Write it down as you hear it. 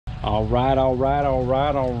All right, all right, all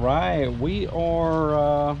right, all right. We are,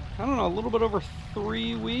 I don't know, a little bit over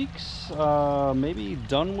 3 weeks, maybe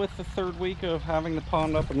done with the third week of having the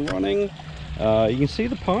pond up and running. You can see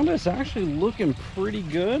the pond is actually looking pretty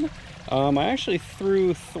good. I actually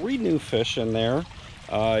threw 3 new fish in there.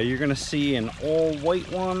 You're going to see an all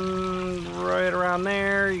white one right around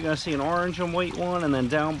there. You're going to see an orange and white one, and then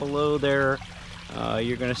down below there,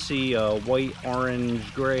 you're going to see a white,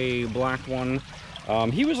 orange, gray, black one.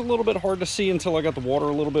 He was a little bit hard to see until I got the water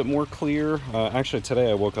a little bit more clear. Actually, today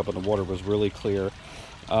I woke up and the water was really clear.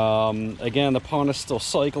 Again, the pond is still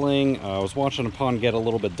cycling. I was watching the pond get a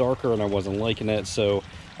little bit darker and I wasn't liking it, so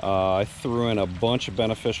I threw in a bunch of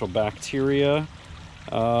beneficial bacteria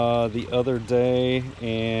the other day,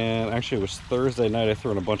 and actually it was Thursday night. I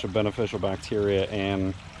threw in a bunch of beneficial bacteria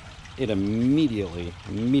and it immediately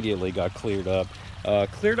got cleared up.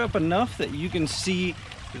 Cleared up enough that you can see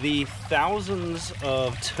the thousands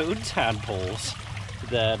of toad tadpoles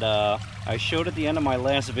that I showed at the end of my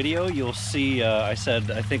last video. You'll see, I said,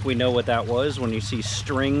 I think we know what that was when you see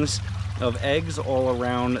strings of eggs all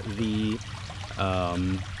around the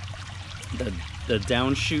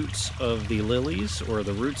down shoots of the lilies, or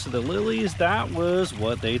the roots of the lilies. That was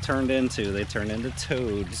what they turned into. They turned into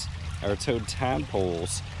toads, or toad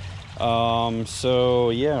tadpoles. So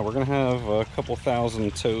yeah, we're gonna have a couple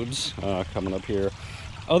thousand toads coming up here.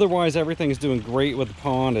 Otherwise, everything's doing great with the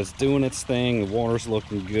pond. It's doing its thing. The water's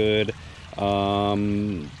looking good.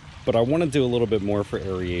 But I want to do a little bit more for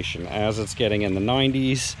aeration. As it's getting in the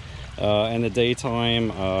 90s in the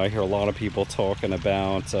daytime, I hear a lot of people talking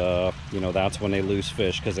about, you know, that's when they lose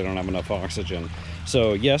fish because they don't have enough oxygen.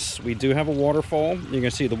 So yes, we do have a waterfall. You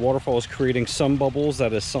can see the waterfall is creating some bubbles.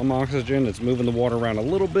 That is some oxygen. It's moving the water around a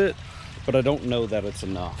little bit, but I don't know that it's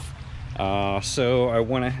enough. So I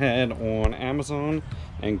went ahead on Amazon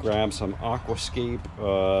and grabbed some Aquascape.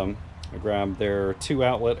 I grabbed their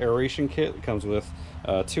 2-outlet aeration kit. It comes with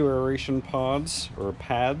 2 aeration pods or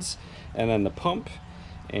pads, and then the pump.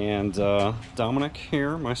 And Dominic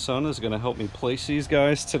here, my son, is going to help me place these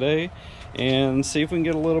guys today and see if we can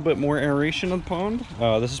get a little bit more aeration in the pond.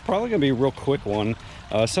 This is probably going to be a real quick one.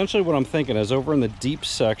 Essentially what I'm thinking is over in the deep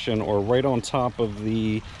section, or right on top of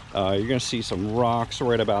the, you're going to see some rocks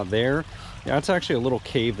right about there. Yeah, it's actually a little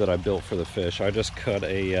cave that I built for the fish. I just cut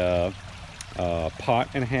a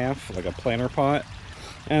pot in half, like a planter pot,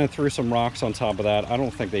 and I threw some rocks on top of that. I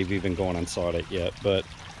don't think they've even gone inside it yet, but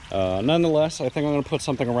nonetheless, I think I'm going to put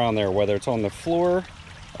something around there, whether it's on the floor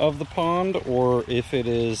of the pond or if it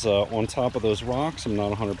is on top of those rocks. I'm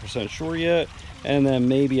not 100% sure yet. And then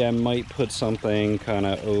maybe I might put something kind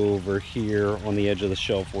of over here on the edge of the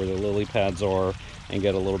shelf where the lily pads are and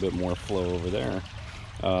get a little bit more flow over there.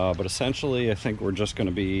 But essentially, I think we're just going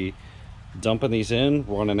to be dumping these in,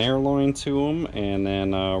 run an air line to them, and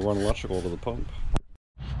then run electrical to the pump.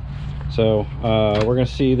 So we're going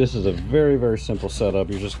to see, this is a very simple setup.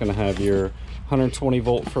 You're just going to have your 120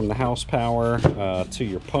 volt from the house power to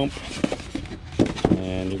your pump.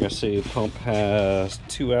 And you're going to see the pump has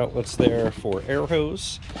 2 outlets there for air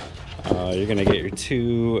hose. You're going to get your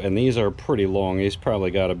 2, and these are pretty long. These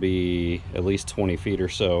probably got to be at least 20 feet or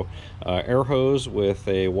so. Air hose with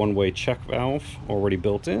a 1-way check valve already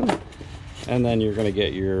built in. And then you're going to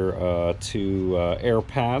get your 2 air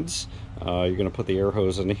pads. You're going to put the air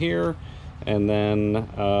hose in here, and then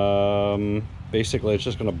basically it's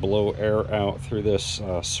just going to blow air out through this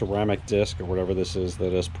ceramic disc or whatever this is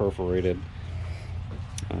that is perforated.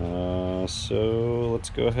 So let's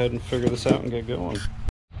go ahead and figure this out and get going.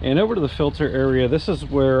 And over to the filter area, this is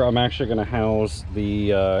where I'm actually going to house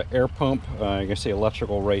the air pump. You can see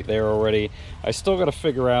electrical right there already. I still got to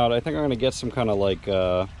figure out, I think I'm going to get some kind of like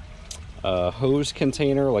hose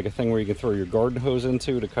container, like a thing where you can throw your garden hose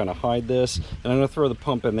into to kind of hide this. And I'm going to throw the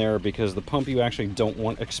pump in there because the pump you actually don't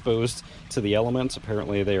want exposed to the elements.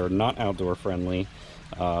 Apparently they are not outdoor friendly.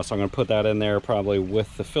 So I'm going to put that in there probably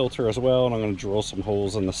with the filter as well, and I'm going to drill some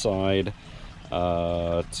holes in the side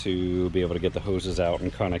to be able to get the hoses out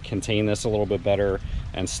and kind of contain this a little bit better,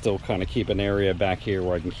 and still kind of keep an area back here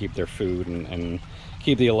where I can keep their food and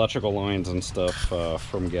keep the electrical lines and stuff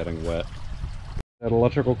from getting wet. That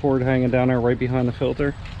electrical cord hanging down there right behind the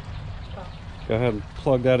filter. Go ahead and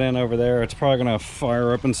plug that in over there. It's probably going to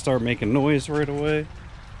fire up and start making noise right away.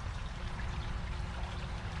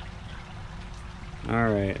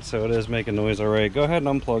 Alright, so it is making noise alright. Go ahead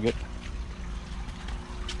and unplug it.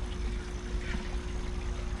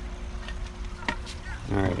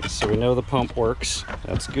 Alright, so we know the pump works.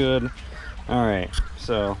 That's good. Alright,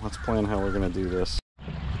 so let's plan how we're going to do this.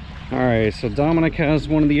 All right, so Dominic has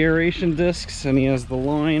one of the aeration discs and he has the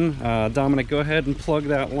line. Dominic, go ahead and plug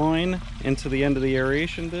that line into the end of the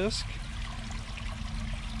aeration disc.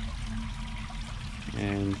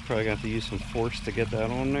 And probably got to use some force to get that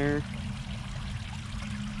on there.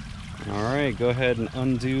 All right, go ahead and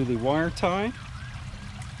undo the wire tie.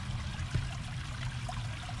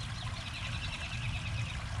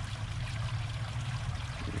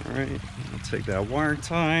 All right, I'll take that wire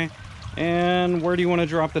tie. And where do you want to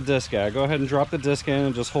drop the disc at? Go ahead and drop the disc in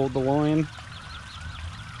and just hold the line.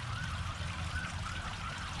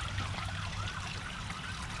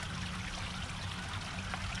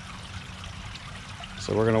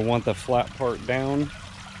 So we're going to want the flat part down.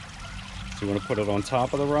 So you want to put it on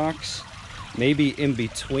top of the rocks. Maybe in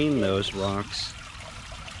between those rocks.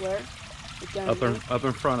 Where? Up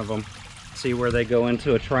in front of them. See where they go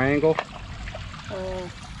into a triangle?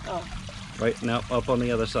 Oh. Right, now up on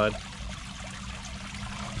the other side.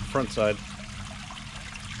 Front side.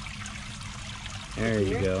 There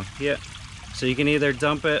you go. Yeah. So you can either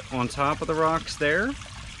dump it on top of the rocks there,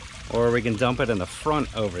 or we can dump it in the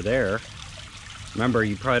front over there. Remember,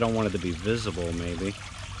 you probably don't want it to be visible, maybe.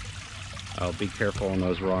 Oh, be careful on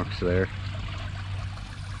those rocks there.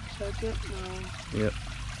 Check it? No. Yep.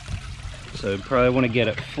 So you probably want to get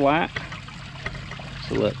it flat.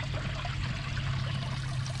 So look.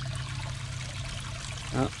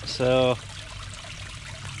 Oh, so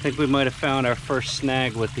I think we might have found our first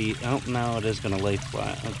snag with the, oh no, it is going to lay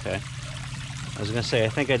flat. Okay. I was going to say, I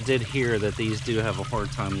think I did hear that these do have a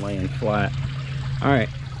hard time laying flat. All right.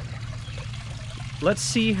 Let's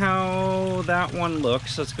see how that one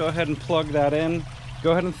looks. Let's go ahead and plug that in.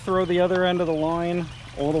 Go ahead and throw the other end of the line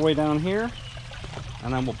all the way down here.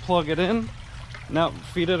 And then we'll plug it in. Now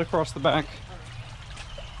feed it across the back.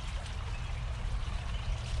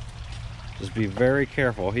 Just be very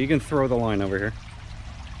careful. You can throw the line over here.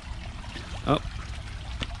 Oh,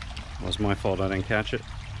 it was my fault I didn't catch it.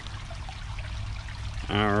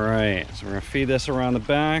 All right, so we're gonna feed this around the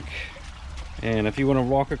back. And if you want to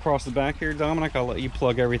walk across the back here, Dominic, I'll let you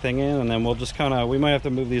plug everything in, and then we'll just kind of, we might have to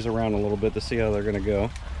move these around a little bit to see how they're gonna go.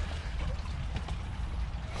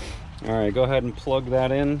 All right, go ahead and plug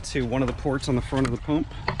that in to one of the ports on the front of the pump.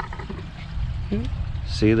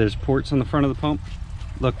 See, there's ports on the front of the pump.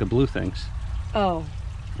 Look, the blue things. Oh.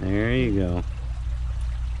 There you go.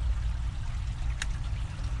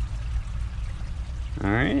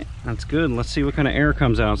 All right, that's good. Let's see what kind of air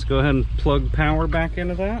comes out. So go ahead and plug power back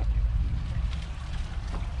into that.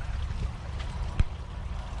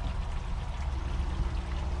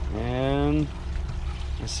 And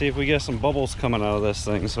let's see if we get some bubbles coming out of this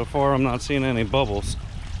thing. So far, I'm not seeing any bubbles.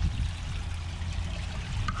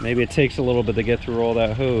 Maybe it takes a little bit to get through all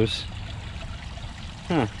that hose.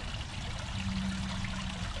 Huh.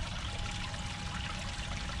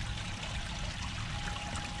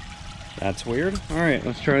 That's weird. All right,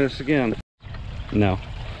 let's try this again. No.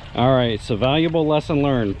 All right, so valuable lesson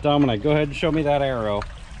learned. Dominic, go ahead and show me that arrow.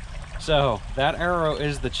 So that arrow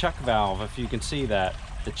is the check valve, if you can see that.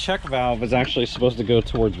 The check valve is actually supposed to go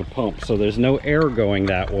towards the pump, so there's no air going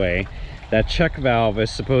that way. That check valve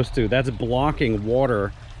is supposed to, that's blocking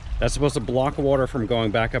water. That's supposed to block water from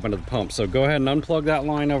going back up into the pump. So go ahead and unplug that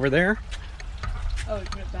line over there. Oh, we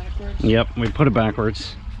put it backwards? Yep, we put it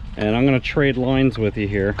backwards. And I'm gonna trade lines with you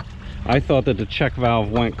here. I thought that the check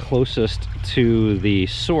valve went closest to the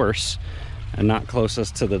source and not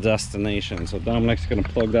closest to the destination. So Dominic's gonna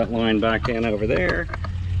plug that line back in over there.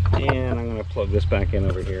 And I'm gonna plug this back in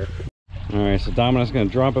over here. All right, so Dominic's gonna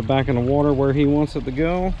drop it back in the water where he wants it to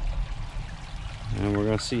go. And we're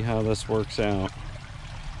gonna see how this works out.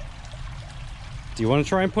 Do you want to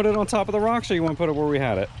try and put it on top of the rocks, or you want to put it where we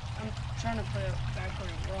had it? I'm trying to put it back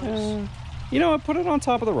where it was. You know what? Put it on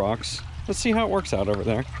top of the rocks. Let's see how it works out over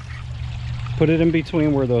there. Put it in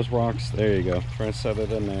between where those rocks, there you go. Try and set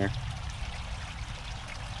it in there.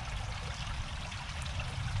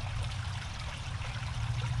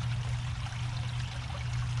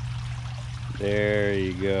 There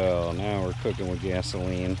you go. Now we're cooking with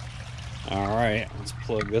gasoline. All right, let's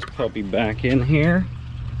plug this puppy back in here.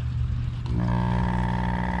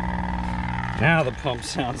 Now the pump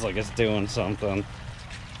sounds like it's doing something.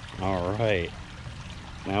 All right,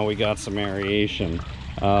 now we got some aeration.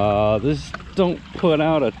 This don't put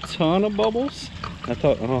out a ton of bubbles. I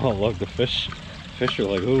thought, oh look, the fish are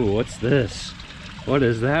like, ooh, what's this? What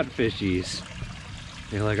is that, fishies?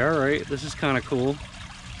 You're like, all right, this is kind of cool.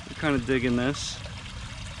 I'm kind of digging this.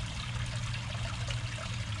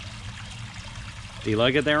 Do you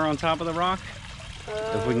like it there on top of the rock?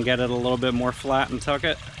 If we can get it a little bit more flat and tuck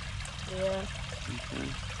it? Yeah. Okay.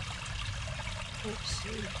 Let's see.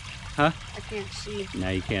 Huh? I can't see. Now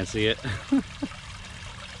you can't see it.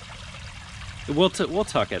 We'll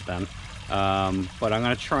tuck it then. But I'm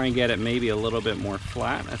gonna try and get it maybe a little bit more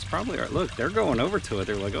flat. That's probably right. Look, they're going over to it.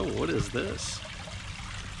 They're like, oh, what is this?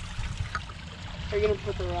 Are you gonna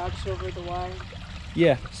put the rocks over the wire?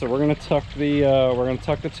 Yeah, so we're gonna tuck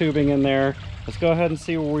the tubing in there. Let's go ahead and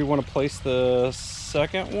see where we want to place the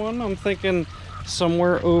second one. I'm thinking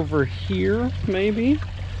somewhere over here, maybe.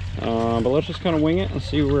 But let's just kind of wing it and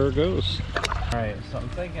see where it goes. All right, so I'm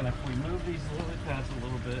thinking if we move these lily pads a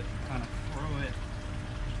little bit, kind of throw it,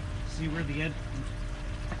 see where the edge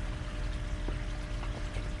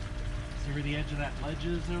of that ledge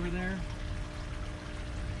is over there?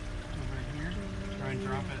 Over here? Try and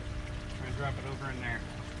drop it over in there.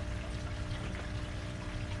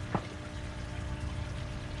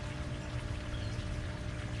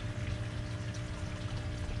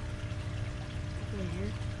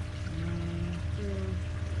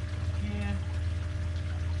 Yeah.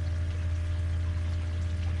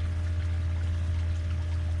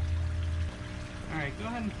 Alright, go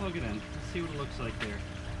ahead and plug it in. Let's see what it looks like there.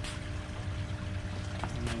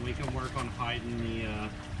 And then we can work on hiding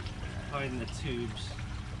the tubes.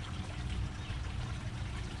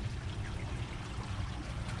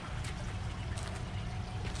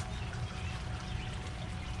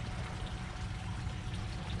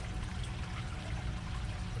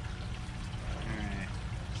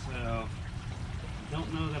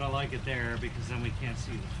 Don't know that I like it there because then we can't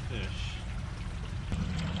see the fish.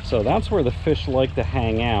 So that's where the fish like to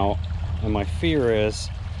hang out, and my fear is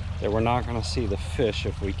that we're not going to see the fish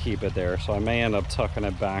if we keep it there, so I may end up tucking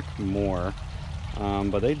it back more.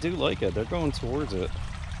 But they do like it. They're going towards it.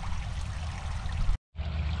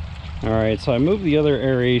 Alright, so I moved the other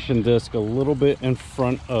aeration disc a little bit in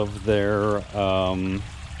front of their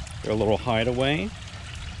little hideaway.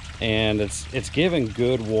 And it's giving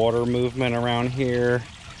good water movement around here.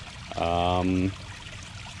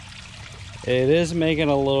 It is making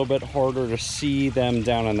it a little bit harder to see them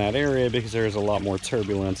down in that area because there's a lot more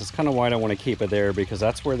turbulence. It's kind of why I don't want to keep it there, because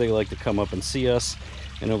that's where they like to come up and see us,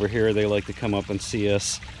 and over here they like to come up and see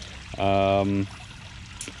us. I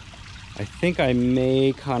think I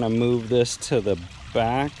may kind of move this to the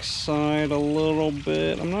back side a little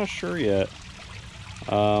bit. I'm not sure yet.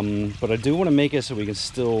 But I do want to make it so we can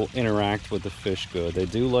still interact with the fish good. They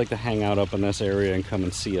do like to hang out up in this area and come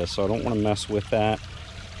and see us, so I don't want to mess with that.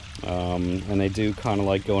 And they do kind of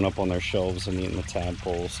like going up on their shelves and eating the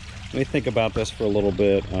tadpoles. Let me think about this for a little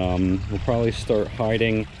bit. We'll probably start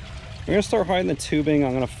hiding. We're going to start hiding the tubing.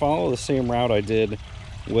 I'm going to follow the same route I did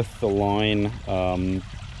with the line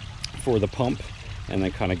for the pump, and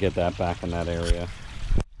then kind of get that back in that area.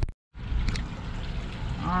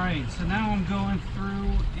 Alright, so now I'm going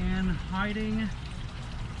through and hiding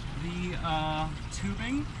the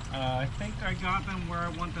tubing. I think I got them where I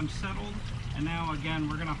want them settled, and now again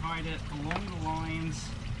we're going to hide it along the lines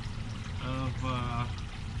of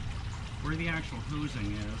where the actual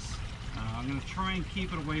hosing is. I'm going to try and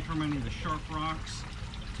keep it away from any of the sharp rocks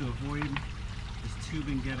to avoid this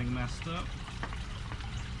tubing getting messed up.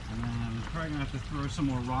 And then I'm probably going to have to throw some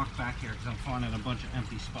more rock back here because I'm finding a bunch of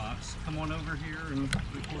empty spots. Come on over here and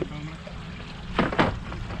record, Dominic.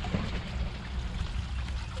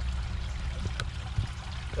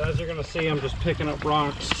 As you're going to see, I'm just picking up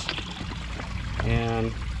rocks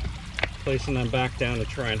and placing them back down to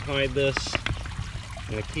try and hide this.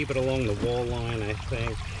 I'm going to keep it along the wall line, I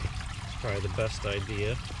think. It's probably the best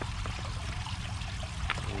idea.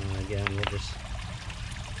 And again, we'll just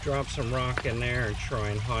drop some rock in there and try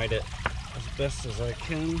and hide it as best as I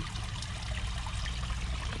can.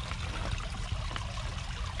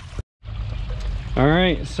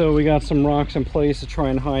 Alright, so we got some rocks in place to try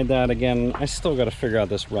and hide that. Again, I still got to figure out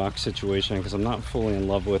this rock situation because I'm not fully in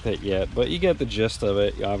love with it yet, but you get the gist of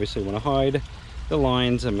it. You obviously want to hide the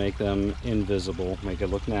lines and make them invisible, make it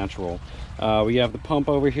look natural. We have the pump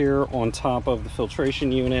over here on top of the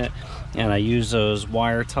filtration unit, and I use those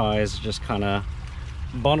wire ties to just kind of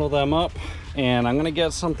bundle them up, and I'm gonna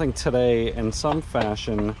get something today in some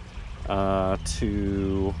fashion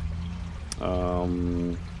to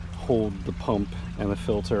hold the pump and the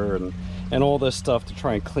filter and all this stuff to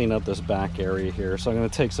try and clean up this back area here. So I'm going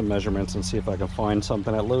to take some measurements and see if I can find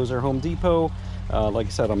something at Lowe's or Home Depot. Like I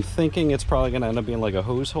said, I'm thinking it's probably going to end up being like a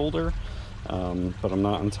hose holder, but I'm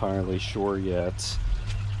not entirely sure yet.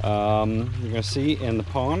 You're going to see in the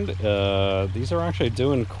pond, these are actually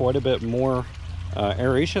doing quite a bit more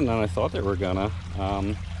aeration than I thought they were gonna.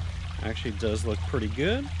 Actually does look pretty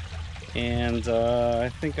good. And I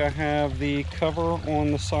think I have the cover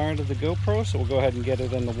on the side of the GoPro, so we'll go ahead and get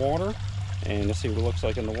it in the water and see what it looks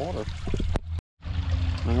like in the water.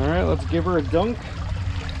 All right, let's give her a dunk.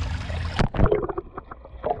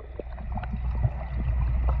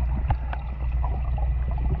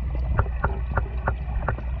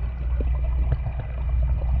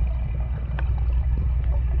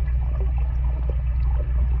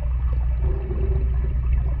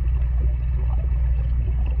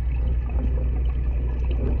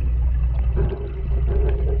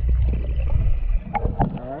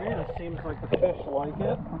 Seems like the fish like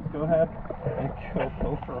it. Let's go ahead and go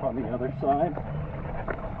over on the other side.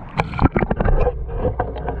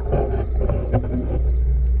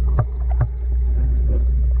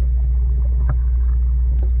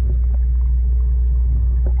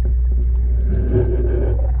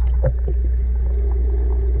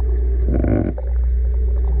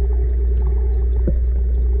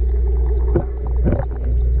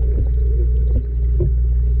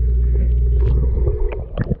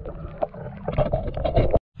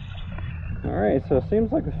 Alright, so it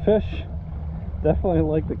seems like the fish definitely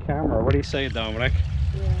like the camera. What do you say, Dominic?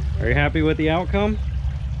 Yeah. Are you happy with the outcome?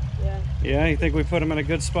 Yeah. Yeah, you think we put them in a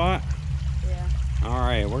good spot? Yeah.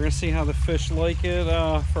 Alright, we're going to see how the fish like it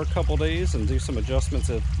for a couple days and do some adjustments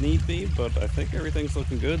if need be, but I think everything's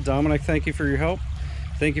looking good. Dominic, thank you for your help.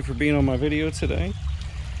 Thank you for being on my video today.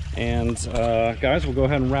 And guys, we'll go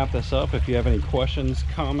ahead and wrap this up. If you have any questions,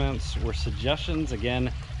 comments, or suggestions,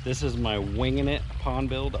 again, this is my winging it pond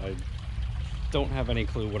build. I don't have any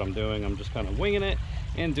clue what I'm doing. I'm just kind of winging it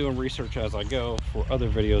and doing research as I go for other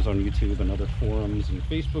videos on YouTube and other forums and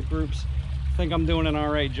Facebook groups. I think I'm doing an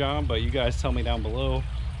alright job, but you guys tell me down below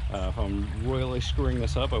if I'm royally screwing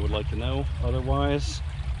this up. I would like to know. Otherwise,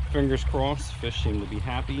 fingers crossed, fish seem to be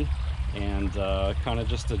happy, and kind of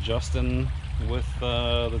just adjusting with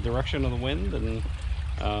the direction of the wind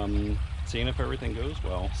and seeing if everything goes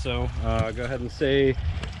well. So go ahead and say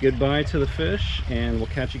goodbye to the fish, and we'll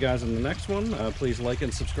catch you guys in the next one. Please like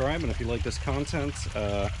and subscribe, and if you like this content,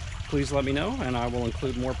 please let me know and I will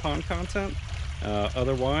include more pond content.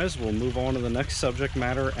 Otherwise, we'll move on to the next subject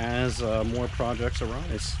matter as more projects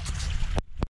arise.